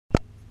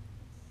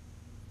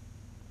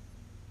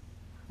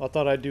I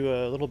thought I'd do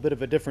a little bit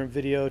of a different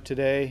video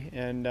today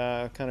and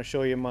kind of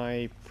show you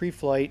my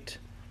pre-flight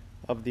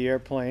of the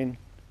airplane.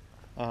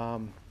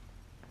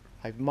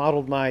 I've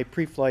modeled my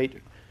pre-flight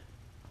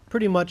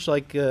pretty much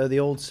like the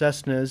old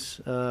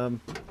Cessnas.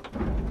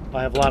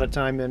 I have a lot of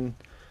time in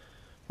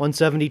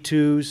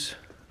 172s.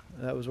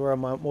 That was where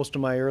most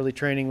of my early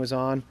training was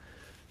on.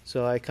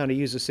 So I kind of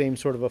use the same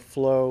sort of a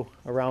flow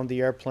around the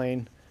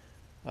airplane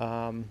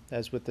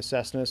as with the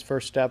Cessnas.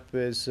 First step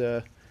is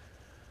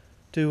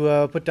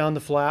to put down the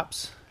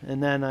flaps,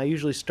 and then I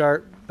usually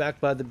start back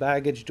by the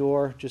baggage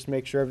door, just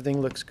make sure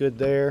everything looks good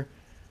there.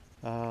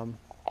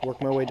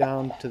 Work my way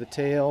down to the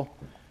tail,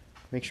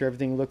 make sure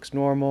everything looks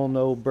normal,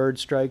 no bird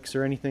strikes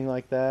or anything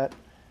like that,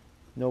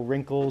 no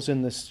wrinkles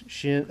in the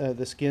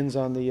skins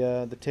on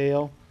the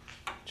tail.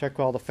 Check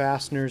all the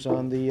fasteners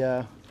on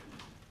the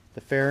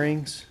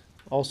fairings.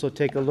 Also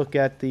take a look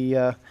at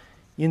the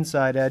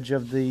inside edge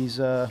of these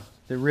the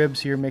ribs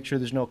here, make sure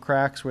there's no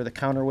cracks where the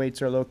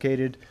counterweights are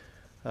located.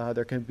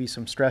 There can be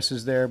some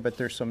stresses there, but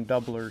there's some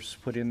doublers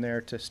put in there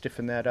to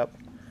stiffen that up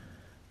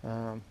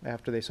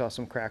after they saw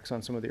some cracks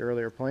on some of the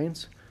earlier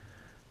planes.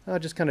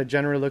 Just kind of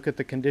generally look at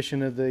the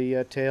condition of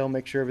the tail,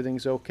 make sure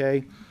everything's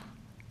okay.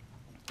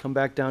 Come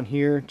back down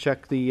here,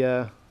 check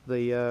the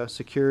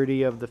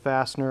security of the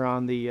fastener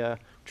on the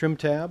trim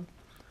tab.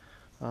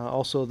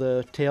 Also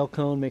the tail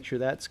cone, make sure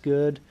that's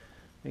good.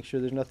 Make sure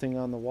there's nothing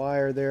on the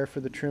wire there for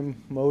the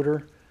trim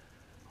motor.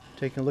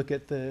 Taking a look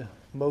at the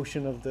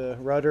motion of the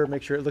rudder,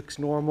 make sure it looks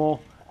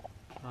normal.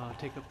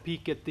 Take a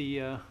peek at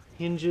the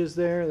hinges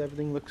there,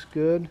 everything looks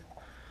good.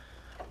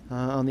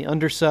 On the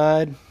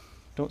underside,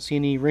 don't see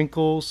any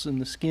wrinkles in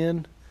the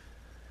skin.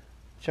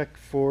 Check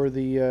for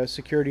the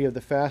security of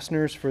the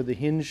fasteners for the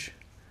hinge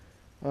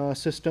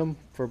system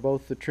for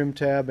both the trim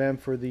tab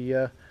and for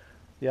the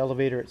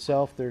elevator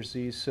itself. There's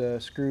these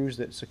screws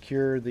that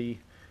secure the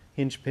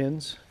hinge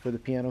pins for the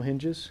piano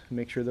hinges.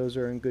 Make sure those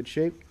are in good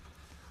shape.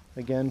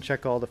 Again,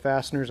 check all the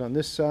fasteners on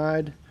this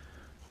side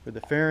for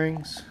the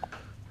fairings.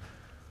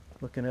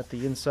 Looking at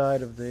the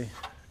inside of the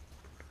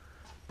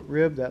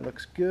rib, that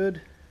looks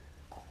good.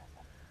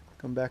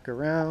 Come back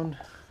around.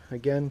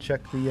 Again,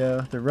 check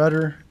the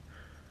rudder.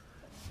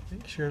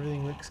 Make sure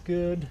everything looks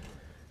good.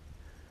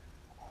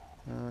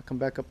 Come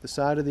back up the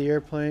side of the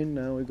airplane.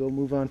 Now we go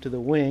move on to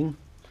the wing.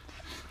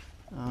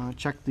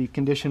 Check the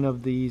condition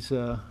of these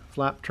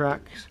flap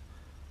tracks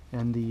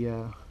and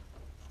the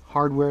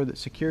hardware that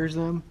secures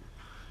them.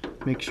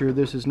 Make sure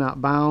this is not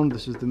bound.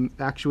 This is the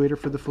actuator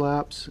for the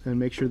flaps, and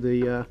make sure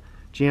the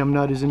jam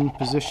nut is in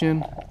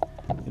position.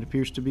 It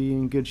appears to be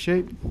in good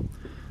shape.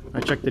 I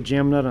check the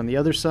jam nut on the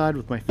other side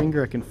with my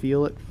finger. I can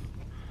feel it.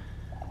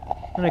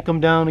 And I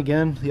come down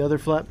again, the other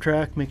flap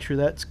track, make sure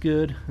that's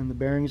good and the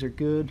bearings are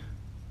good.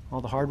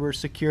 All the hardware is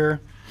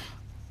secure.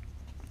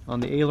 On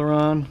the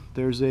aileron,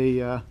 there's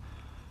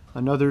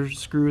another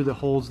screw that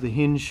holds the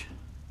hinge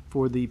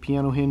for the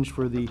piano hinge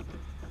for the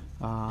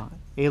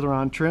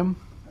aileron trim.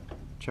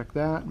 Check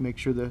that, make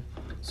sure the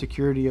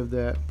security of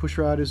the push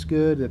rod is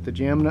good, that the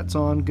jam nut's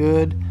on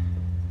good.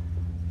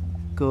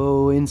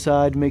 Go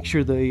inside, make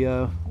sure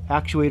the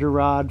actuator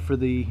rod for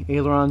the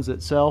ailerons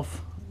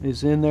itself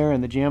is in there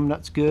and the jam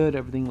nut's good,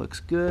 everything looks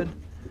good.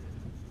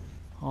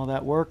 All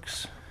that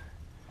works.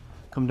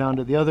 Come down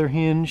to the other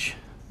hinge.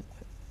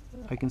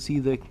 I can see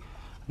the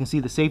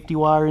safety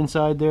wire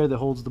inside there that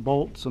holds the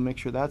bolt, so make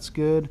sure that's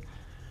good.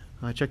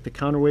 Check the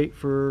counterweight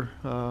for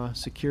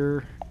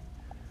secure.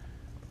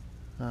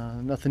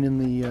 Nothing in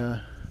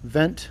the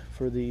vent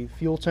for the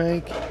fuel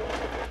tank.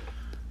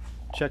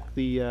 Check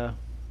the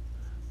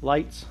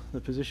lights, the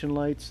position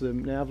lights, the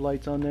nav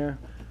lights on there.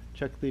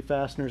 Check the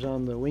fasteners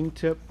on the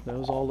wingtip.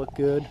 Those all look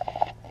good.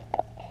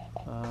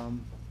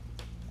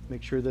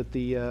 Make sure that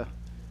the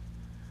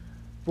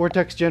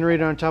vortex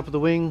generator on top of the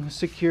wing is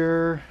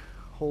secure.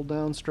 Hold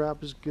down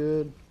strap is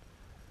good.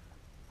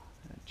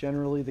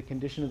 Generally the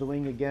condition of the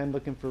wing, again,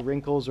 looking for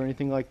wrinkles or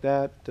anything like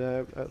that,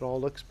 it all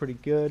looks pretty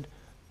good.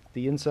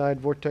 The inside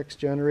vortex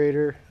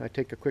generator, I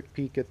take a quick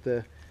peek at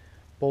the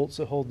bolts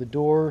that hold the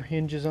door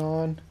hinges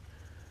on.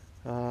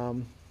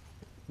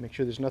 Make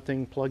sure there's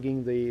nothing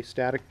plugging the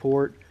static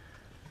port,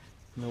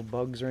 no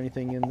bugs or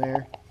anything in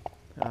there.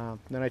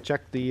 Then I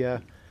check the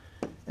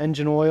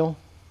engine oil.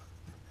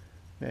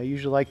 I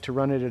usually like to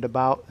run it at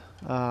about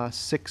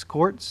 6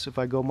 quarts. If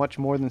I go much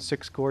more than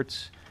 6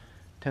 quarts,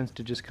 it tends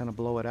to just kind of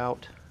blow it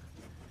out.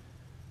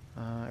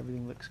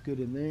 Everything looks good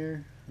in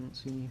there. I don't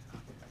see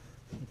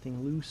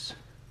anything loose.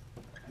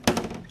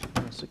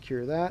 I'll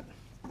secure that.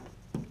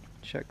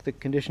 Check the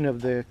condition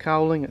of the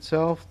cowling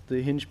itself,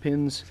 the hinge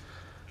pins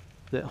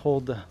that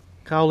hold the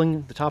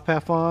cowling, the top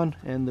half on,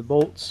 and the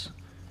bolts,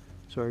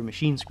 sorry,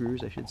 machine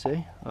screws I should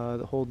say,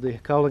 that hold the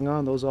cowling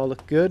on. Those all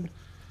look good.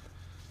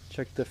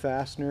 Check the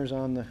fasteners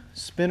on the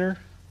spinner.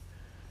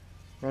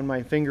 Run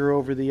my finger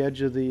over the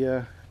edge of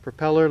the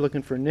propeller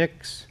looking for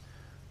nicks.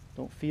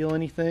 Don't feel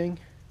anything.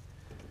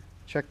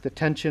 Check the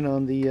tension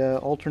on the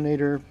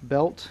alternator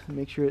belt,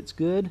 make sure it's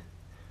good.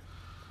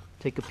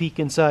 Take a peek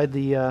inside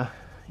the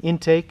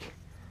intake,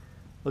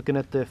 looking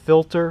at the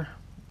filter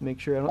make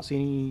sure I don't see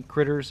any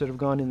critters that have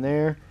gone in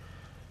there.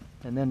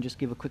 And then just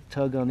give a quick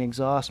tug on the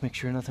exhaust, make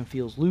sure nothing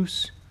feels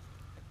loose.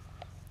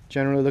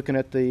 Generally looking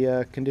at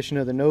the condition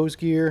of the nose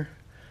gear,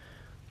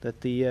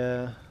 that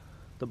the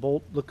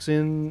bolt looks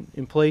in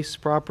place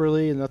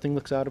properly and nothing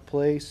looks out of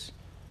place.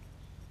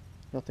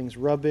 Nothing's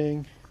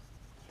rubbing.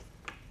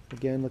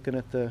 Again, looking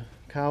at the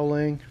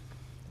cowling.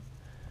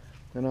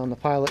 Then on the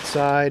pilot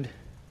side,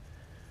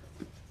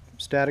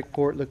 static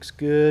port looks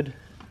good.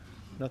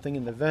 Nothing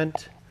in the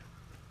vent.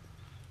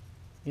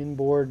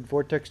 Inboard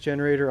vortex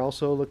generator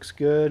also looks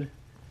good.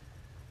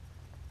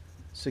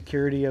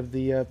 Security of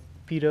the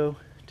pitot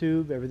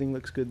tube, everything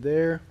looks good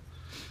there.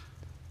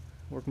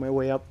 Work my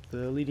way up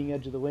the leading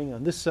edge of the wing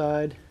on this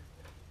side.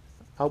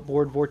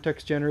 Outboard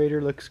vortex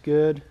generator looks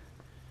good.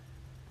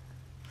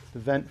 The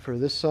vent for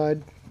this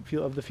side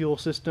of the fuel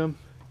system.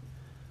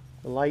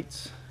 The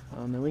lights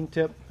on the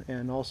wingtip,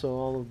 and also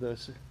all of the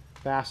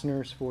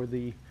fasteners for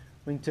the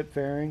wingtip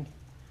fairing.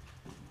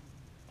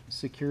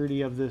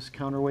 Security of this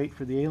counterweight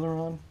for the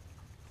aileron.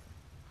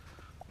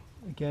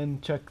 Again,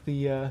 check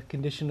the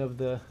condition of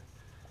the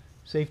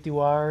safety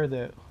wire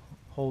that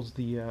holds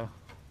the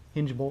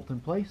hinge bolt in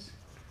place.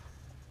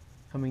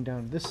 Coming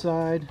down to this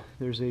side,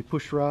 there's a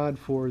push rod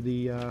for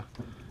the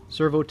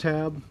servo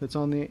tab that's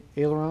on the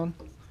aileron.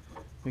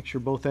 Make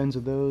sure both ends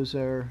of those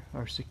are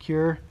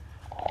secure.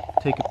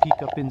 Take a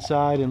peek up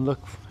inside and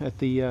look at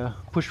the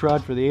push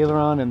rod for the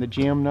aileron and the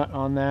jam nut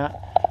on that.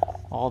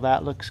 All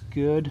that looks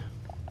good.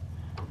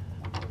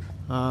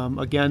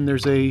 Again,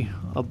 there's a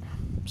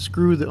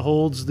screw that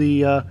holds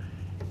the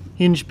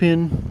hinge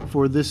pin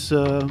for this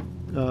servo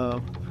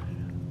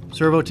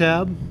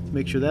tab.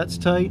 Make sure that's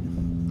tight.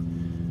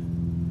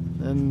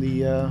 Then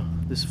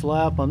this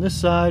flap on this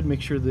side,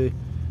 make sure the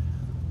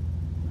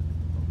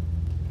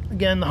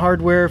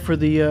hardware for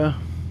the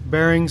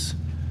bearings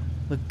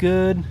look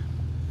good.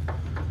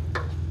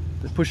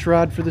 The push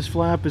rod for this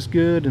flap is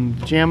good, and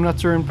the jam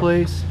nuts are in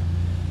place.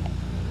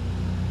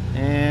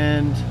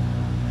 And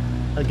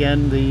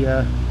again,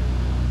 the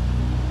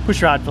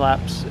push rod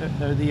flaps,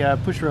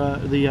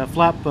 the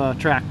flap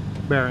track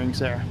bearings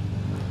there.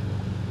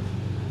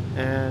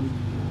 And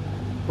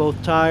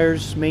both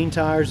tires, main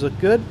tires, look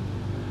good.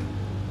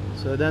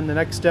 So then the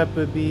next step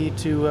would be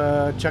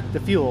to check the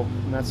fuel,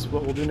 and that's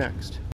what we'll do next.